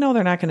down, they know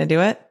they're not going to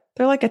do it.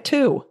 They're like a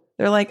 2.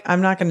 They're like,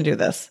 I'm not going to do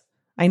this.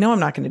 I know I'm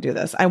not going to do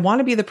this. I want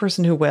to be the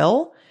person who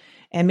will.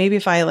 And maybe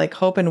if I like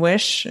hope and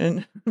wish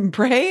and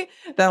pray,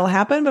 that'll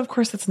happen. But of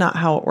course, that's not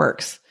how it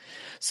works.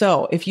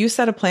 So if you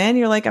set a plan,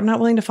 you're like, I'm not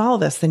willing to follow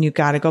this, then you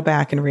got to go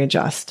back and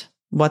readjust.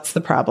 What's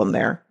the problem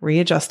there?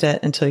 Readjust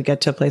it until you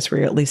get to a place where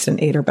you're at least an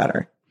 8 or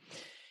better.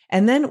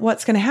 And then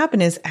what's going to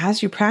happen is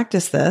as you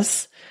practice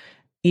this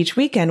each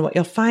weekend, what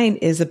you'll find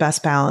is the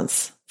best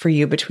balance for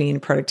you between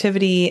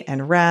productivity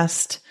and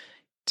rest,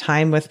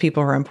 time with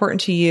people who are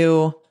important to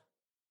you,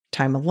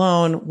 time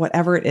alone,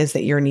 whatever it is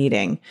that you're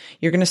needing.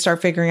 You're going to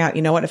start figuring out,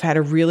 you know what, if I had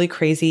a really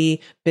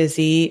crazy,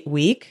 busy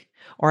week,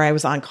 or I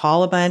was on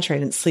call a bunch, or I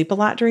didn't sleep a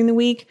lot during the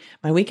week,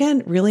 my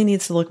weekend really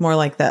needs to look more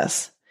like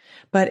this.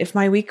 But if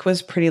my week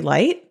was pretty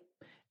light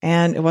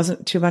and it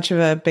wasn't too much of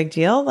a big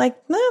deal, like,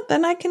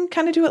 then I can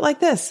kind of do it like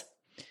this.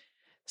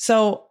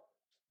 So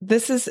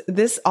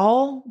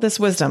all this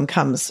wisdom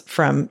comes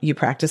from you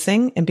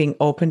practicing and being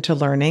open to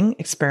learning,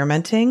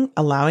 experimenting,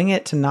 allowing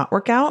it to not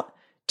work out,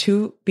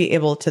 to be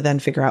able to then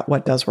figure out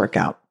what does work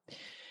out.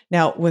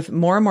 Now, with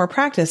more and more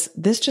practice,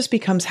 this just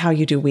becomes how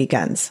you do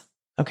weekends.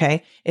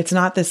 Okay. It's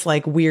not this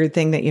like weird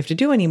thing that you have to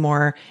do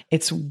anymore.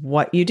 It's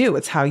what you do.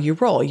 It's how you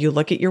roll. You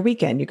look at your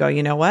weekend. You go,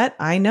 you know what?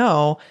 I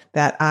know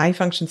that I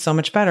function so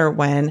much better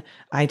when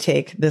I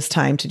take this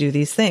time to do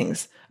these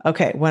things.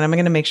 Okay. When am I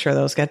going to make sure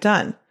those get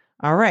done?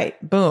 All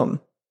right. Boom.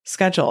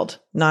 Scheduled,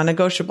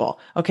 non-negotiable.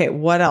 Okay.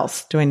 What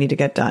else do I need to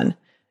get done?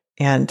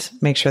 And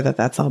make sure that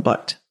that's all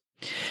booked.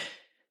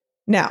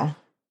 Now,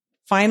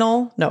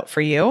 final note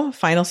for you,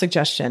 final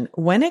suggestion.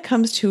 When it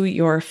comes to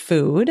your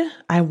food,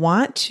 I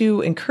want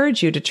to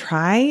encourage you to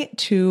try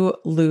to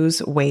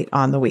lose weight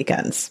on the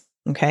weekends.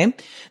 Okay.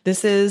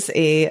 This is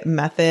a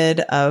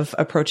method of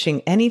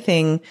approaching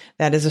anything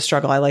that is a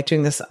struggle. I like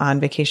doing this on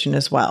vacation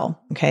as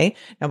well. Okay.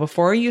 Now,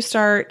 before you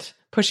start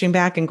pushing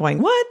back and going,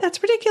 what?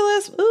 That's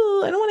ridiculous.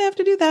 Ooh, I don't want to have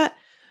to do that.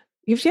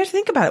 You have to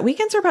think about it.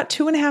 Weekends are about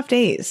 2.5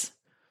 days.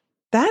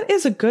 That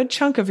is a good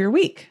chunk of your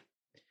week.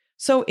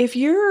 So if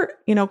you're,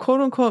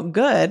 quote unquote,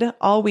 good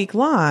all week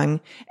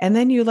long, and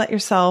then you let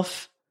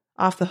yourself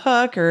off the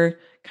hook or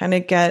kind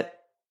of get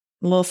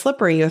a little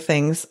slippery with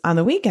things on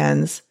the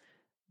weekends,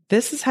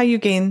 this is how you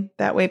gain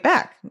that weight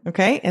back.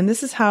 Okay. And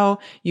this is how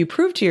you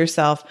prove to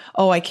yourself,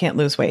 oh, I can't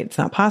lose weight. It's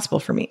not possible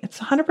for me. It's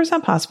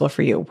 100% possible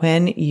for you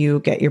when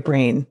you get your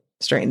brain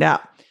straightened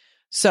out.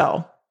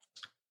 So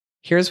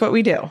here's what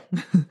we do.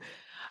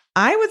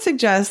 I would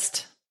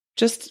suggest,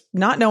 just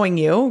not knowing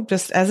you,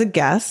 just as a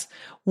guess,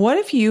 what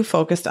if you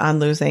focused on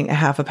losing a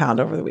 0.5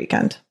 pound over the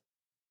weekend?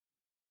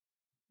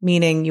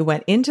 Meaning you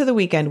went into the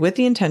weekend with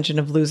the intention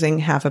of losing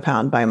 0.5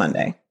 pound by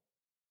Monday.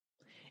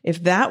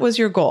 If that was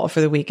your goal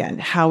for the weekend,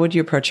 how would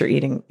you approach your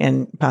eating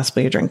and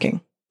possibly your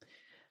drinking?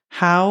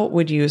 How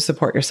would you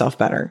support yourself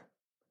better?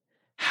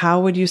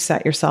 How would you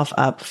set yourself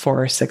up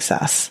for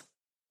success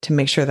to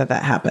make sure that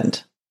that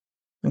happened?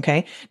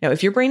 Okay. Now,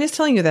 if your brain is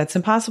telling you that's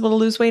impossible to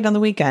lose weight on the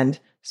weekend,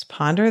 just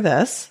ponder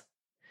this.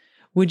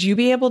 Would you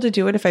be able to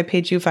do it if I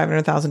paid you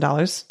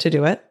 $500,000 to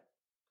do it?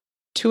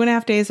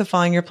 2.5 days of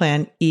following your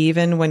plan,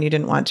 even when you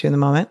didn't want to in the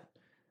moment?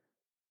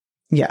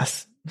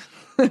 Yes.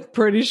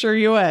 Pretty sure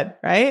you would,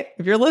 right?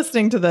 If you're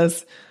listening to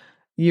this,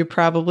 you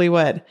probably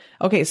would.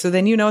 Okay, so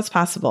then you know it's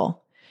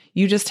possible.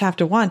 You just have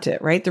to want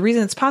it, right? The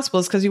reason it's possible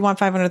is because you want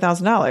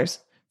 $500,000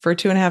 for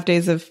 2.5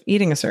 days of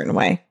eating a certain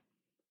way.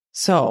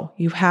 So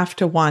you have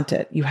to want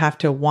it. You have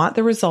to want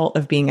the result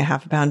of being a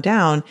half a pound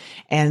down,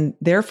 and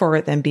therefore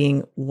it then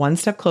being one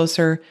step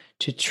closer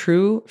to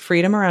true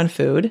freedom around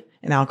food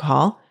and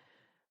alcohol,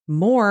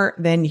 more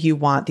than you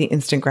want the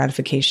instant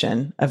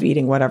gratification of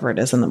eating whatever it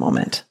is in the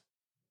moment.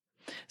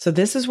 So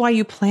this is why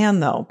you plan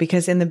though,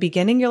 because in the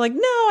beginning, you're like, no,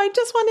 I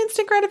just want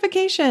instant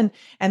gratification.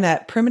 And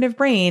that primitive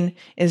brain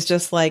is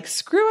just like,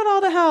 screw it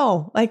all to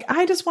hell. Like,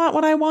 I just want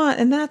what I want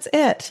and that's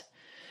it.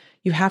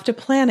 You have to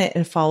plan it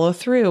and follow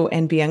through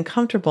and be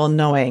uncomfortable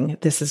knowing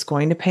this is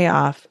going to pay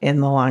off in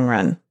the long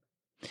run.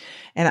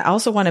 And I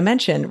also want to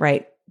mention,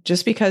 right,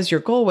 just because your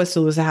goal was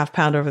to lose a half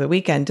pound over the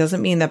weekend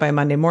doesn't mean that by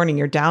Monday morning,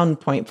 you're down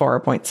 0.4 or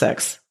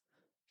 0.6.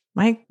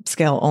 My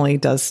scale only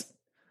does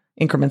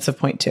increments of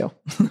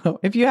 0.2.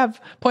 If you have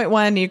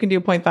 0.1, you can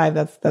do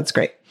 0.5. That's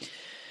great.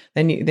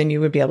 Then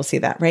you would be able to see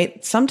that,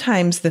 right?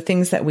 Sometimes the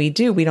things that we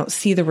do, we don't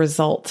see the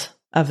result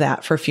of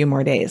that for a few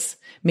more days.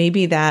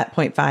 Maybe that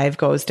 0.5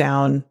 goes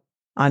down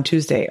on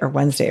Tuesday or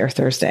Wednesday or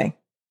Thursday,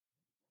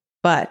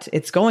 but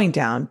it's going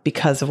down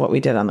because of what we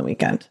did on the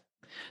weekend.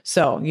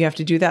 So you have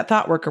to do that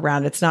thought work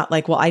around. It's not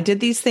like, well, I did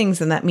these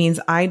things and that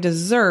means I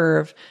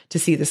deserve to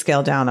see the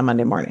scale down on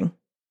Monday morning.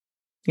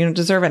 You don't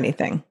deserve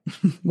anything.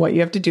 What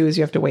you have to do is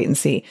you have to wait and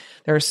see.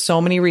 There are so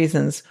many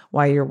reasons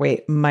why your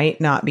weight might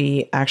not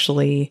be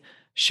actually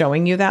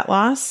showing you that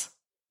loss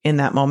in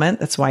that moment.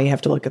 That's why you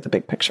have to look at the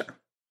big picture.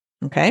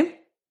 Okay.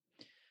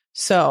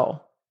 So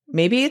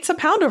maybe it's a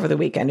pound over the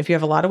weekend. If you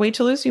have a lot of weight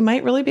to lose, you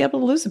might really be able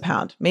to lose a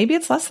pound. Maybe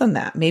it's less than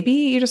that. Maybe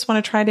you just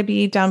want to try to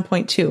be down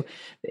 0.2.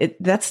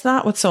 That's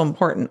not what's so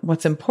important.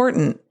 What's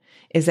important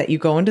is that you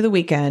go into the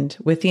weekend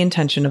with the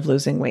intention of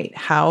losing weight.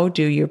 How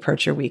do you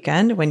approach your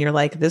weekend when you're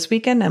like, this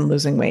weekend, I'm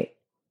losing weight?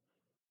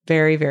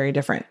 Very, very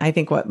different. I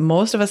think what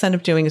most of us end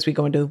up doing is we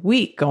go into the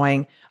week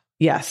going,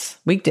 yes,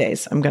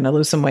 weekdays, I'm going to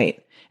lose some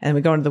weight. And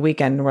we go into the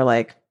weekend and we're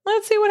like,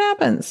 let's see what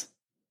happens.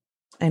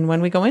 And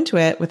when we go into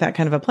it with that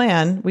kind of a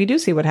plan, we do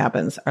see what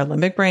happens. Our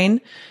limbic brain,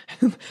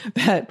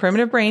 that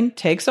primitive brain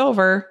takes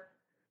over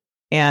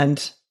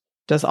and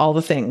does all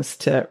the things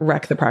to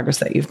wreck the progress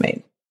that you've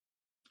made.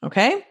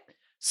 Okay?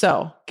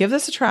 So give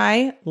this a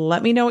try.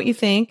 Let me know what you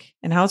think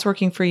and how it's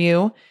working for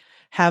you.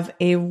 Have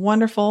a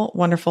wonderful,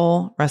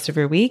 wonderful rest of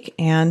your week,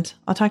 and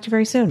I'll talk to you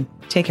very soon.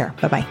 Take care.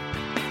 Bye-bye.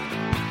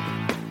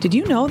 Did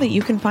you know that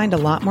you can find a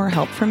lot more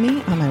help from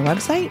me on my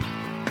website?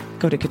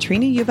 Go to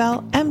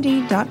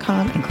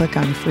KatrinaUbelMD.com and click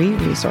on free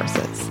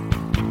resources.